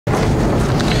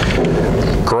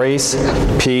Grace,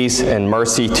 peace, and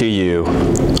mercy to you.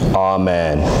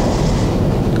 Amen.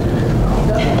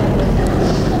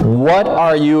 What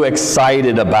are you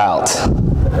excited about?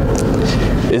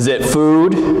 Is it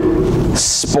food,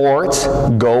 sport,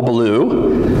 go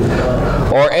blue,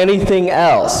 or anything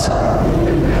else?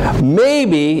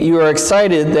 Maybe you are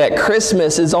excited that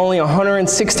Christmas is only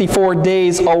 164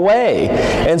 days away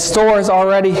and stores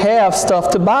already have stuff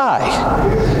to buy.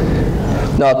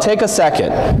 Now take a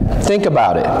second, think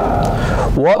about it.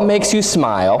 What makes you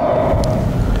smile?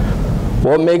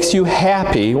 What makes you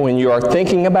happy when you are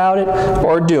thinking about it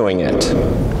or doing it?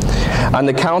 On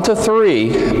the count of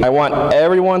 3, I want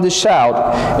everyone to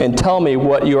shout and tell me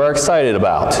what you are excited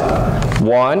about.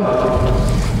 1,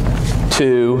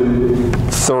 2,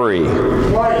 3.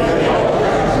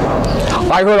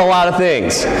 I heard a lot of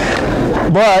things,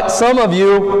 but some of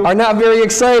you are not very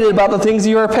excited about the things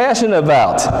you are passionate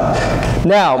about.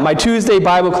 Now, my Tuesday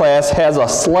Bible class has a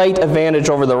slight advantage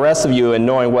over the rest of you in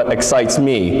knowing what excites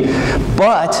me,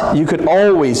 but you could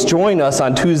always join us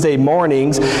on Tuesday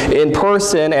mornings in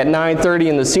person at 9:30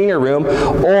 in the senior room,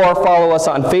 or follow us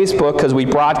on Facebook because we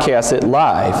broadcast it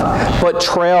live. But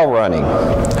trail running,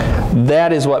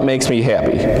 that is what makes me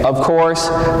happy. Of course,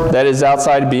 that is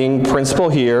outside being principal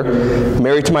here,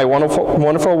 married to my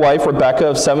wonderful wife, Rebecca,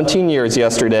 of 17 years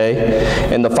yesterday,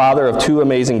 and the father of 2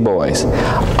 amazing boys.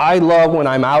 I love when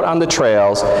I'm out on the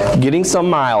trails, getting some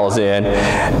miles in.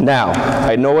 Now,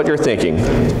 I know what you're thinking.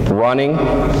 Running,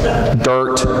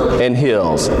 dirt, and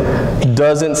hills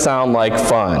doesn't sound like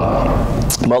fun.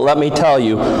 But let me tell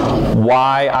you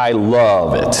why I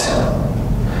love it.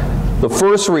 The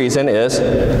first reason is,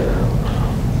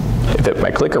 if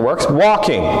my clicker works,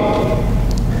 walking.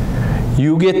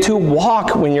 You get to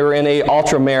walk when you're in a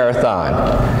ultra marathon.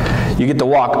 You get to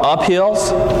walk up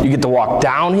hills, you get to walk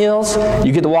down hills,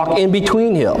 you get to walk in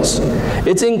between hills.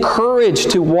 It's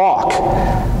encouraged to walk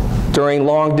during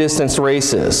long distance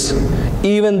races.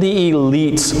 Even the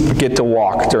elites get to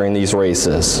walk during these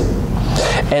races.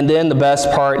 And then the best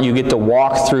part, you get to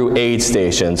walk through aid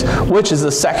stations, which is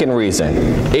the second reason.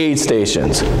 Aid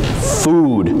stations,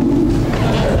 food.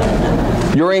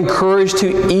 You're encouraged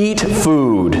to eat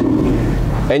food,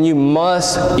 and you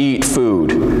must eat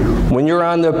food. When you're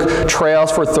on the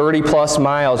trails for 30+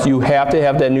 miles, you have to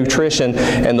have that nutrition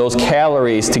and those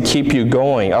calories to keep you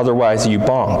going, otherwise you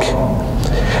bonk.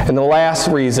 And the last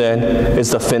reason is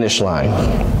the finish line.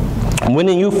 When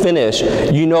you finish,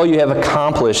 you know you have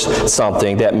accomplished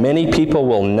something that many people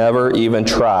will never even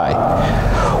try.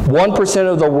 1%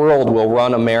 of the world will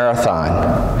run a marathon,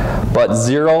 but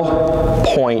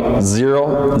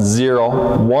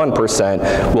 0.001%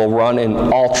 will run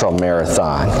an ultra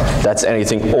marathon. That's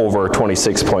anything over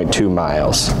 26.2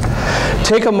 miles.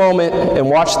 Take a moment and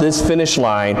watch this finish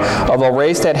line of a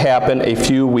race that happened a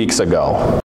few weeks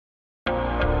ago.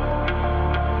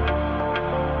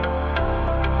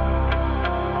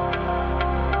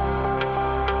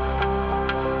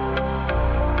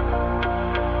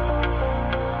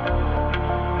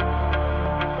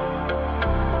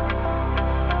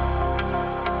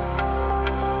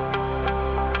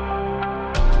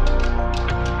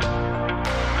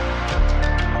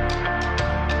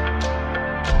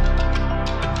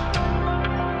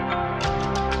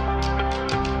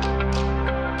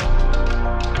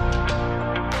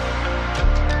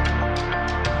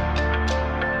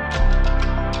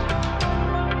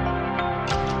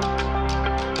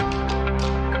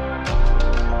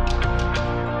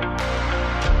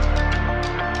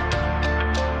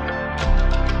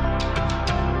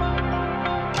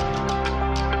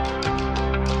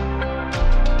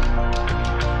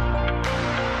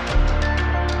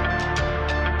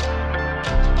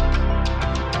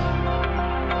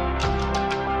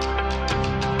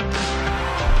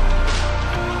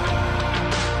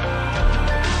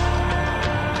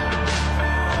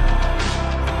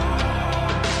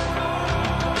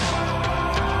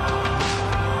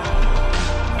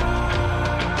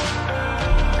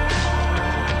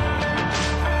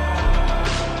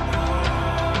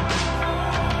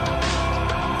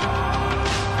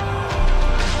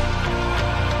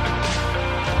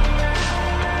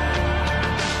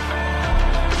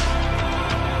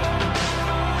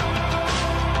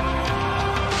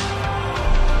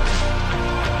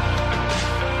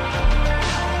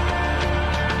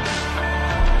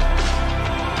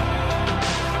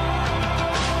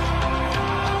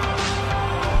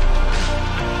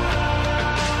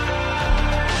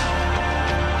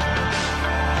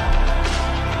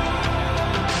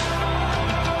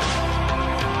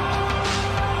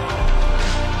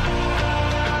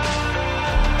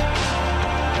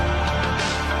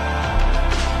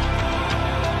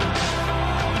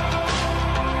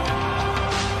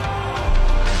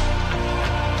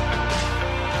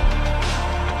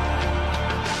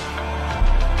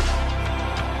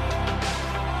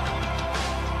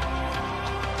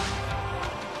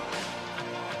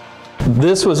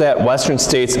 This was at Western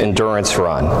State's Endurance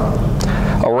Run,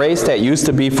 a race that used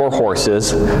to be for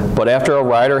horses, but after a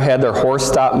rider had their horse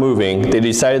stop moving, they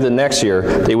decided the next year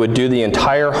they would do the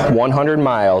entire 100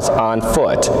 miles on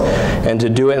foot, and to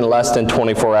do it in less than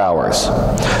 24 hours.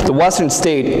 The Western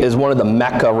State is one of the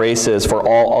mecca races for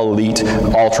all elite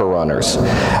ultra runners.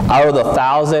 Out of the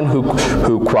 1,000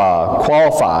 who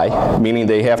qualify, meaning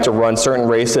they have to run certain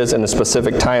races in a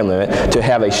specific time limit to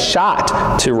have a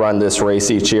shot to run this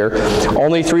race each year,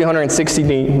 only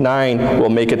 369 will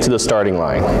make it to the starting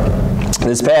line.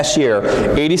 This past year,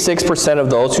 86% of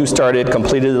those who started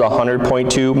completed the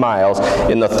 100.2 miles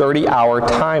in the 30-hour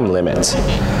time limit.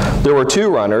 There were 2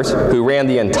 runners who ran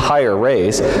the entire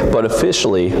race, but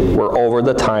officially were over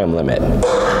the time limit.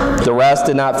 The rest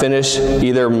did not finish,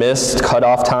 either missed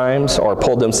cutoff times or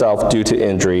pulled themselves due to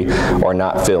injury or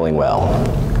not feeling well.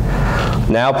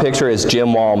 Now picture is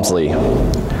Jim Walmsley,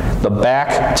 the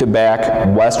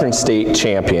back-to-back Western State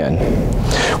champion.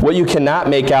 What you cannot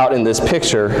make out in this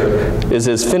picture is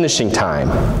his finishing time,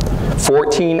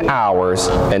 14 hours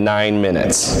and 9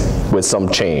 minutes with some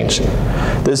change.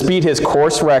 This beat his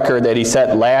course record that he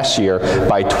set last year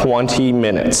by 20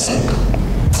 minutes.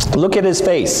 Look at his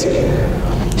face.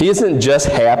 He isn't just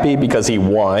happy because he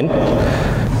won,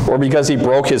 or because he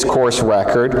broke his course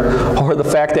record, or the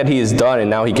fact that he is done and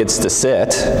now he gets to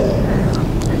sit.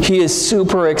 He is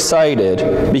super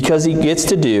excited because he gets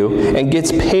to do and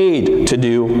gets paid to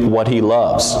do what he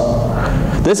loves.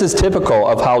 This is typical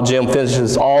of how Jim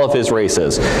finishes all of his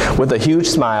races, with a huge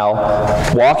smile,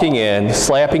 walking in,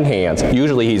 slapping hands.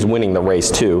 Usually he's winning the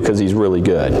race too because he's really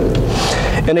good.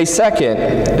 And a second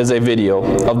is a video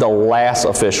of the last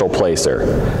official placer,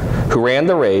 who ran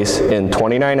the race in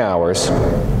 29 hours,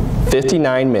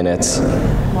 59 minutes,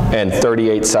 and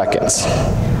 38 seconds.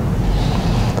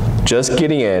 Just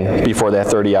getting in before that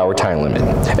 30-hour time limit.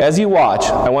 As you watch,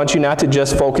 I want you not to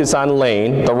just focus on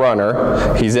Lane, the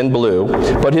runner, he's in blue,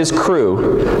 but his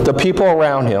crew, the people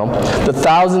around him, the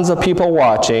thousands of people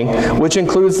watching, which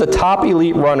includes the top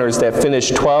elite runners that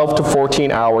finished 12 to 14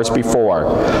 hours before.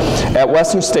 At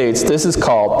Western States, this is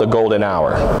called the golden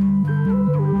hour.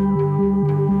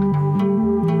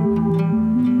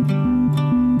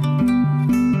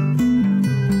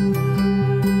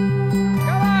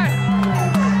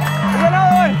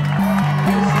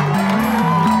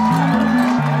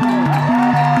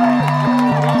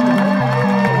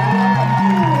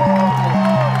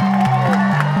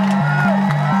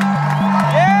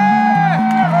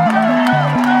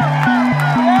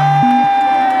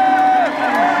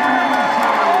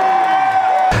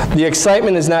 The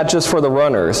excitement is not just for the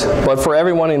runners, but for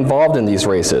everyone involved in these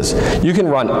races. You can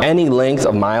run any length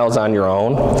of miles on your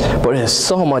own, but it is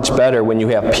so much better when you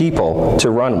have people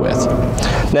to run with.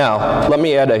 Now, let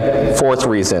me add a 4th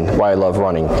reason why I love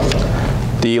running: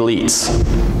 the elites.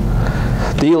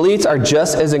 The elites are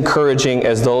just as encouraging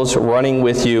as those running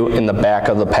with you in the back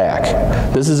of the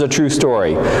pack. This is a true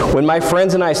story. When my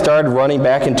friends and I started running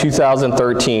back in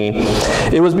 2013,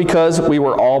 it was because we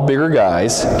were all bigger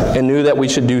guys and knew that we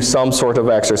should do some sort of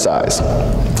exercise.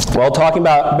 Well, talking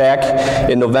about back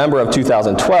in November of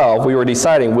 2012, we were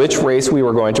deciding which race we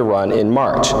were going to run in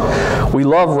March. We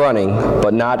love running,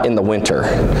 but not in the winter.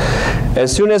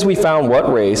 As soon as we found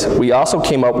what race, we also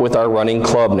came up with our running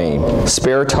club name,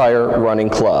 Spare Tire Running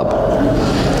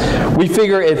Club. We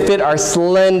figured it fit our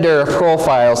slender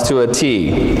profiles to a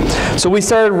T. So we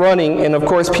started running, and of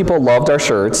course people loved our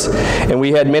shirts, and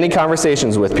we had many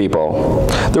conversations with people.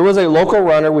 There was a local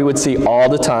runner we would see all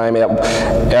the time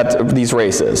at these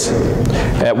races.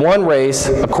 At one race,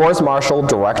 a course marshal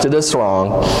directed us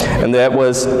wrong, and that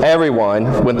was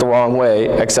everyone went the wrong way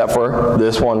except for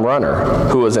this one runner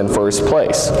who was in first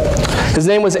place. His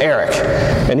name was Eric,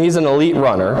 and he's an elite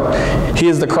runner. He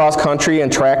is the cross country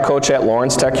and track coach at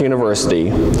Lawrence Tech University.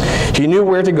 He knew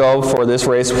where to go for this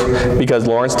race because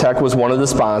Lawrence Tech was one of the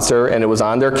sponsors, and it was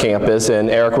on their campus, and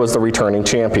Eric was the returning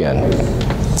champion.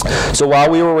 So while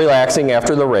we were relaxing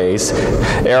after the race,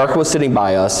 Eric was sitting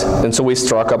by us, and so we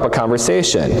struck up a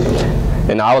conversation.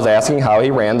 And I was asking how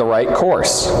he ran the right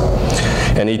course.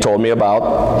 And he told me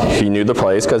he knew the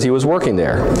place because he was working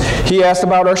there. He asked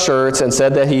about our shirts and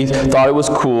said that he thought it was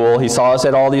cool. He saw us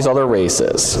at all these other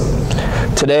races.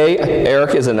 Today,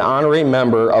 Eric is an honorary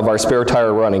member of our Spare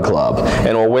Tire Running Club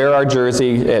and will wear our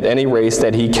jersey at any race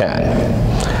that he can.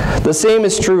 The same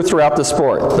is true throughout the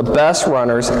sport. The best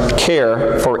runners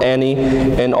care for any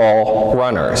and all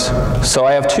runners. So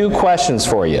I have 2 questions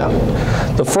for you.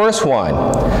 The first one,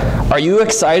 are you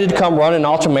excited to come run an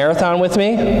ultramarathon with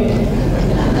me?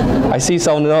 I see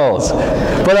some no's.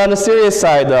 But on the serious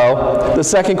side, though, the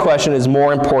second question is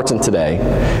more important today,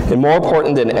 and more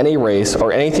important than any race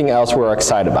or anything else we're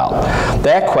excited about.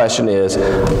 That question is,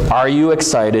 are you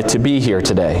excited to be here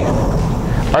today?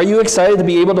 Are you excited to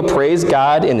be able to praise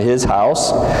God in His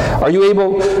house? Are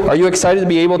you excited to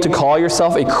be able to call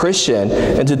yourself a Christian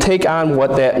and to take on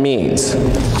what that means?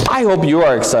 I hope you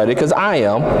are excited, because I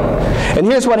am. And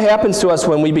here's what happens to us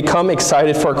when we become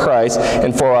excited for Christ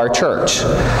and for our church.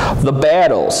 The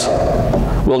battles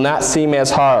will not seem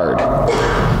as hard.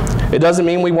 It doesn't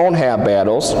mean we won't have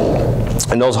battles.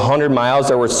 In those 100 miles,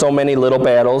 there were so many little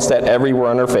battles that every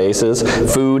runner faces: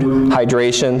 food,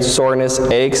 hydration, soreness,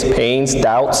 aches, pains,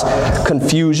 doubts,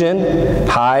 confusion,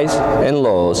 highs and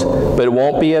lows. But it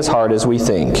won't be as hard as we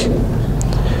think.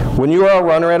 When you are a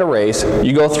runner at a race,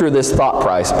 you go through this thought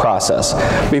process.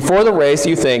 Before the race,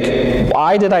 you think,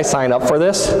 why did I sign up for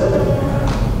this?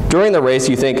 During the race,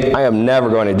 you think, I am never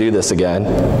going to do this again.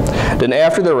 Then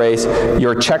after the race,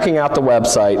 you're checking out the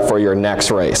website for your next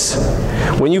race.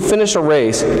 When you finish a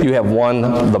race, you have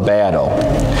won the battle.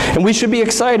 And we should be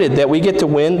excited that we get to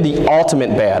win the ultimate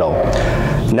battle.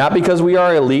 Not because we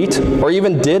are elite or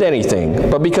even did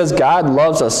anything, but because God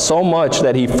loves us so much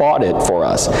that He fought it for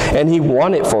us, and He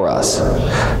won it for us.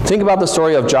 Think about the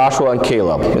story of Joshua and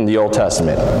Caleb in the Old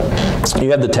Testament.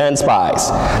 You have the 10 spies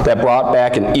that brought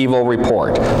back an evil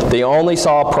report. They only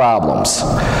saw problems.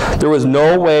 There was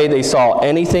no way they saw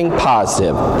anything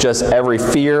positive, just every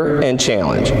fear and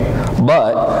challenge.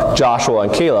 But Joshua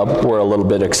and Caleb were a little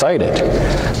bit excited.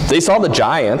 They saw the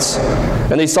giants,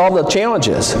 and they saw the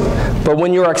challenges. But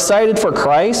when you're excited for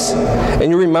Christ, and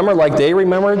you remember like they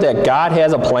remembered that God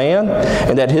has a plan,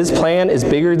 and that His plan is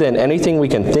bigger than anything we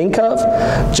can think of,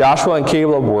 Joshua and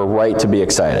Caleb were right to be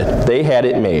excited. They had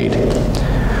it made.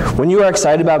 When you are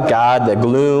excited about God, the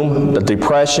gloom, the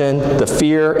depression, the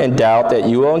fear and doubt that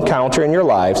you will encounter in your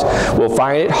lives will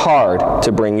find it hard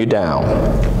to bring you down.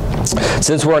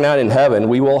 Since we're not in heaven,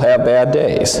 we will have bad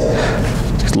days.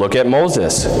 Look at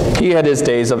Moses. He had his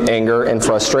days of anger and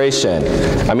frustration.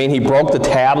 I mean, he broke the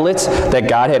tablets that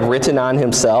God had written on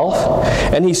himself,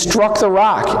 and he struck the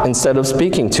rock instead of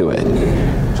speaking to it.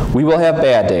 We will have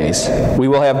bad days. We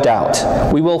will have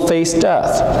doubt. We will face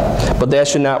death. But that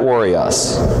should not worry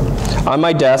us. On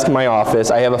my desk in my office,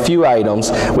 I have a few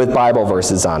items with Bible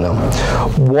verses on them.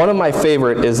 One of my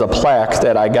favorite is a plaque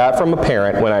that I got from a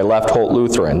parent when I left Holt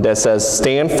Lutheran that says,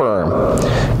 "Stand firm,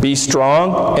 be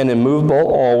strong and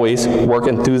immovable always, work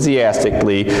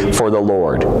enthusiastically for the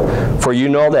Lord. For you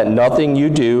know that nothing you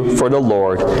do for the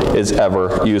Lord is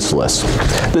ever useless."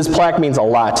 This plaque means a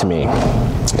lot to me,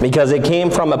 because it came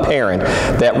from a parent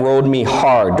that rode me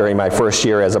hard during my first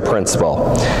year as a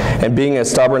principal. And being a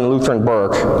stubborn Lutheran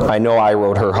Burke, I know I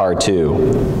rode her hard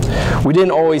too. We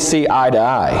didn't always see eye to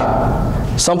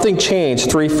eye. Something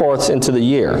changed 3/4 into the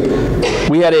year.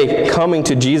 We had a coming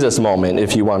to Jesus moment,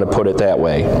 if you want to put it that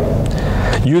way.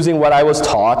 Using what I was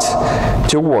taught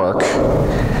to work,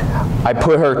 I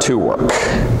put her to work.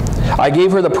 I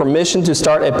gave her the permission to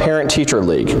start a parent-teacher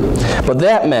league, but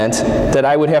that meant that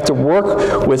I would have to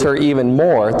work with her even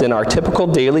more than our typical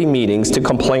daily meetings to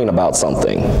complain about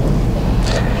something.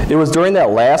 It was during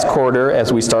that last quarter,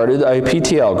 as we started a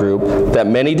PTL group, that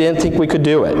many didn't think we could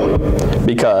do it,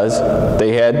 because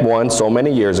they had one so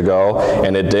many years ago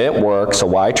and it didn't work, so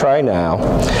why try now?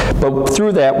 But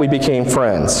through that, we became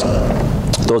friends.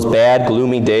 Those bad,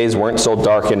 gloomy days weren't so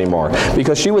dark anymore,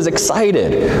 because she was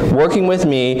excited working with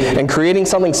me and creating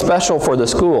something special for the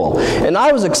school. And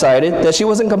I was excited that she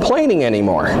wasn't complaining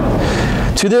anymore.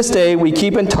 To this day, we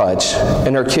keep in touch,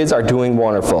 and her kids are doing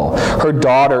wonderful. Her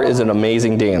daughter is an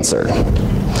amazing dancer.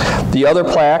 The other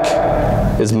plaque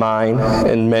is mine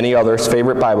and many others'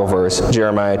 favorite Bible verse,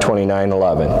 Jeremiah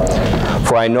 29:11.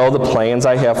 "For I know the plans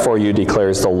I have for you,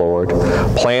 declares the Lord,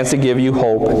 plans to give you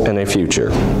hope and a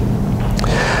future."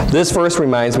 This verse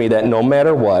reminds me that no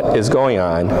matter what is going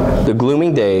on, the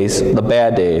gloomy days, the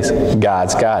bad days,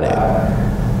 God's got it.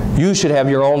 You should have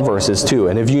your own verses too,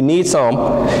 and if you need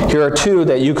some, here are two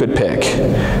that you could pick.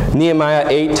 Nehemiah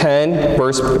 8:10,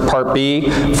 verse part B,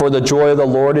 "For the joy of the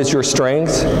Lord is your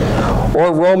strength."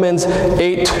 Or Romans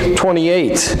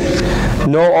 8:28,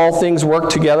 "Know all things work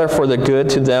together for the good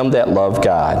to them that love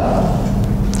God."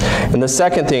 And the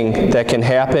second thing that can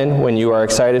happen when you are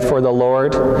excited for the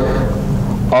Lord,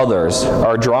 others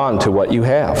are drawn to what you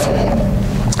have.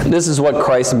 This is what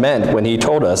Christ meant when He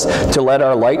told us to let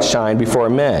our light shine before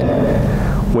men.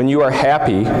 When you are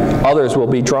happy, others will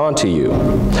be drawn to you.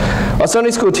 A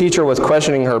Sunday school teacher was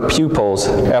questioning her pupils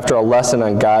after a lesson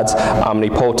on God's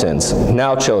omnipotence.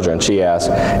 "Now, children," she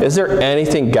asked, "is there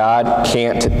anything God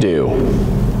can't do?"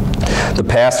 The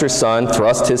pastor's son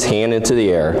thrust his hand into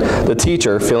the air. The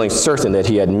teacher, feeling certain that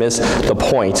he had missed the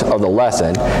point of the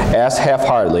lesson, asked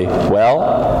half-heartedly,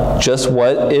 "Well, just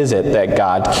what is it that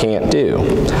God can't do?"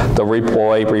 The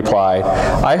boy replied,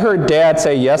 "I heard Dad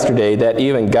say yesterday that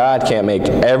even God can't make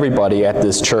everybody at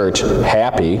this church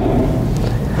happy."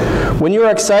 When you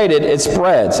are excited, it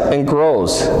spreads and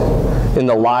grows in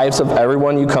the lives of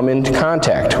everyone you come into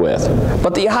contact with.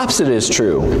 But the opposite is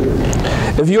true.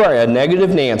 If you are a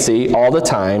negative Nancy all the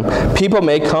time, people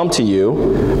may come to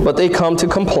you, but they come to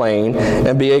complain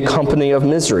and be a company of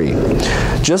misery.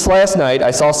 Just last night,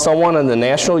 I saw someone on the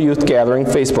National Youth Gathering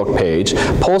Facebook page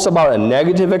post about a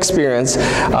negative experience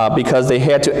because they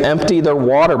had to empty their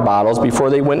water bottles before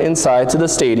they went inside to the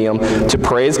stadium to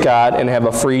praise God and have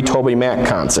a free Toby Mac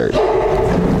concert.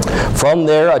 From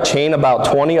there, a chain about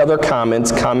 20 other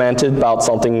comments commented about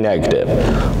something negative.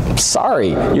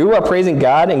 Sorry, you are praising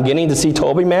God and getting to see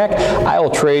Toby Mac? I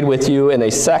will trade with you in a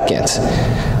second.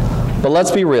 But let's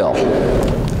be real.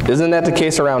 Isn't that the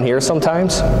case around here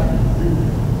sometimes?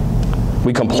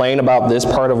 We complain about this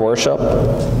part of worship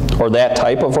or that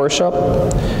type of worship.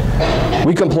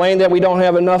 We complain that we don't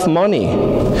have enough money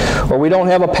or we don't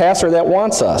have a pastor that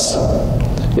wants us.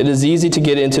 It is easy to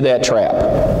get into that trap.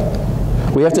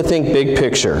 We have to think big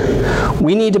picture.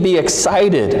 We need to be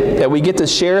excited that we get to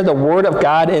share the Word of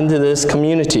God into this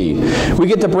community. We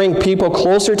get to bring people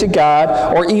closer to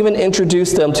God or even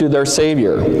introduce them to their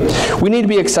Savior. We need to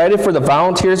be excited for the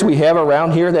volunteers we have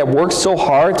around here that work so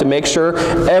hard to make sure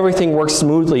everything works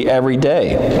smoothly every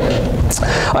day.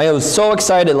 I was so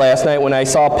excited last night when I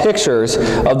saw pictures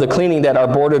of the cleaning that our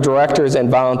board of directors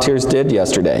and volunteers did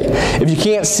yesterday. If you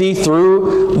can't see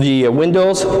through the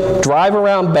windows, drive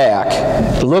around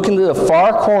back, look into the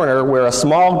far corner where a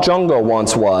small jungle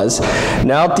once was.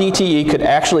 Now DTE could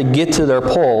actually get to their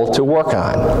pole to work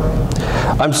on.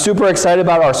 I'm super excited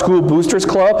about our School Boosters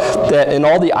Club and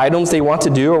all the items they want to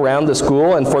do around the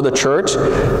school and for the church.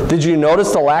 Did you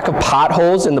notice the lack of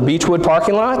potholes in the Beechwood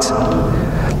parking lot?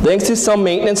 Thanks to some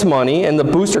maintenance money and the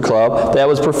Booster Club that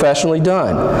was professionally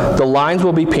done. The lines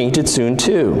will be painted soon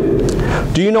too.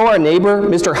 Do you know our neighbor,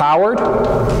 Mr. Howard?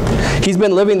 He's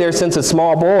been living there since a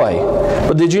small boy.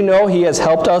 But did you know he has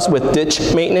helped us with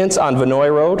ditch maintenance on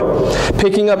Venoy Road,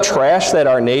 picking up trash that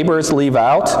our neighbors leave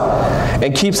out,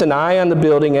 and keeps an eye on the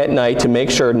building at night to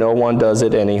make sure no one does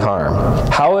it any harm?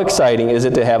 How exciting is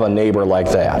it to have a neighbor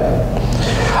like that?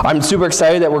 I'm super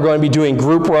excited that we're going to be doing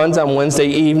group runs on Wednesday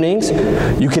evenings.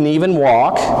 You can even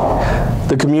walk.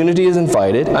 The community is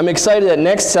invited. I'm excited that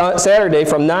next Saturday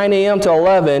from 9 a.m. to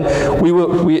 11,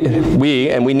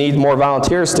 we need more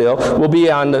volunteers still, will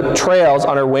be on the trails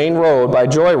on our Wayne Road by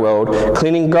Joy Road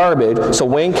cleaning garbage so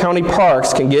Wayne County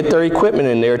Parks can get their equipment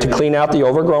in there to clean out the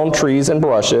overgrown trees and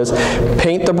brushes,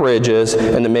 paint the bridges,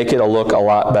 and to make it look a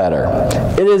lot better.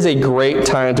 It is a great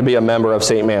time to be a member of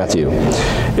St. Matthew.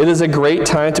 It is a great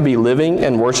time to be living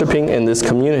and worshiping in this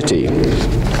community.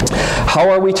 How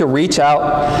are we to reach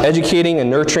out, educating and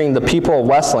nurturing the people of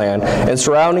Westland and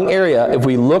surrounding area if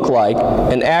we look like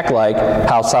and act like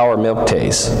how sour milk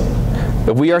tastes?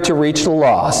 If we are to reach the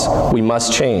lost, we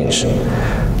must change.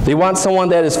 They want someone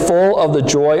that is full of the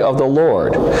joy of the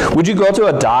Lord. Would you go to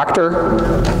a doctor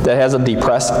that has a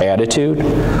depressed attitude,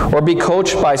 or be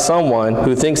coached by someone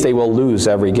who thinks they will lose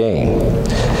every game?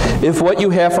 If what you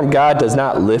have from God does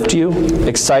not lift you,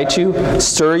 excite you,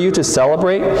 stir you to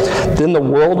celebrate, then the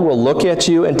world will look at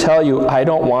you and tell you, I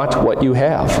don't want what you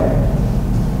have.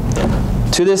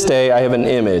 To this day, I have an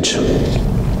image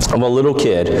of a little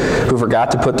kid who forgot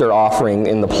to put their offering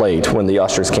in the plate when the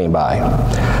ushers came by.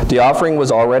 The offering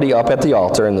was already up at the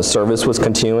altar and the service was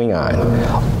continuing on.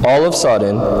 All of a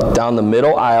sudden, down the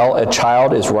middle aisle, a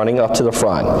child is running up to the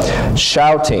front,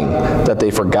 shouting that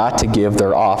they forgot to give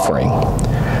their offering.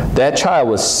 That child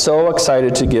was so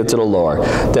excited to give to the Lord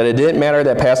that it didn't matter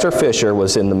that Pastor Fisher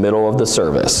was in the middle of the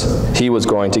service. He was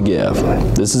going to give.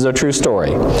 This is a true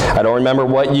story. I don't remember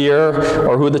what year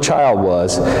or who the child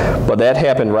was, but that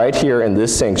happened right here in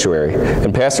this sanctuary,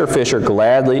 and Pastor Fisher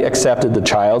gladly accepted the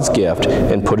child's gift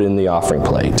and put it in the offering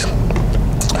plate.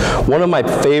 One of my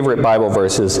favorite Bible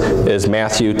verses is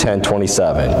Matthew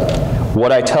 10:27.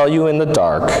 What I tell you in the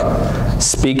dark,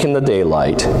 speak in the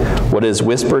daylight. What is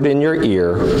whispered in your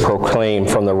ear, proclaim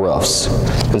from the roofs.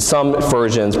 In some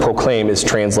versions, proclaim is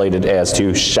translated as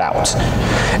to shout.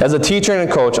 As a teacher and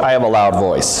a coach, I have a loud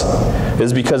voice. It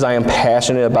is because I am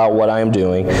passionate about what I am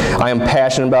doing. I am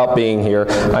passionate about being here.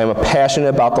 I am passionate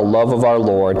about the love of our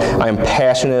Lord. I am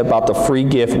passionate about the free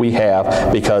gift we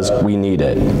have because we need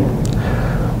it.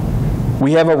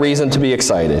 We have a reason to be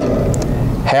excited.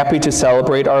 Happy to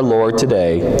celebrate our Lord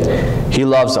today. He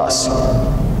loves us.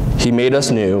 He made us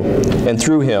new, and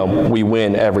through him we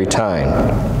win every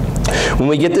time. When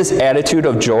we get this attitude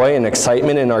of joy and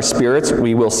excitement in our spirits,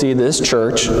 we will see this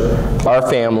church, our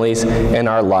families, and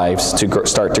our lives to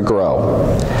start to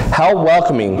grow. How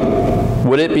welcoming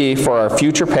would it be for our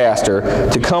future pastor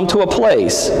to come to a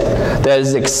place that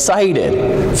is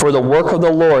excited for the work of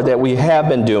the Lord that we have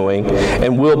been doing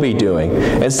and will be doing,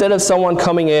 instead of someone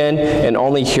coming in and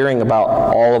only hearing about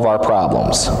all of our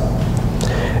problems.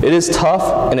 It is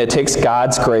tough, and it takes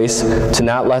God's grace to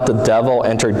not let the devil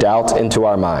enter doubt into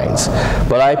our minds.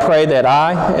 But I pray that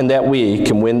I and that we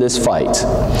can win this fight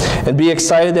and be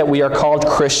excited that we are called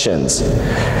Christians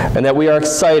and that we are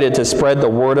excited to spread the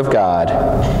Word of God,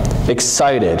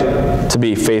 excited to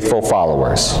be faithful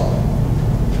followers.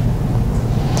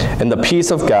 And the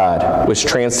peace of God, which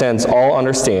transcends all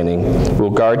understanding, will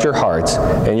guard your hearts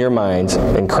and your minds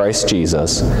in Christ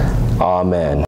Jesus. Amen.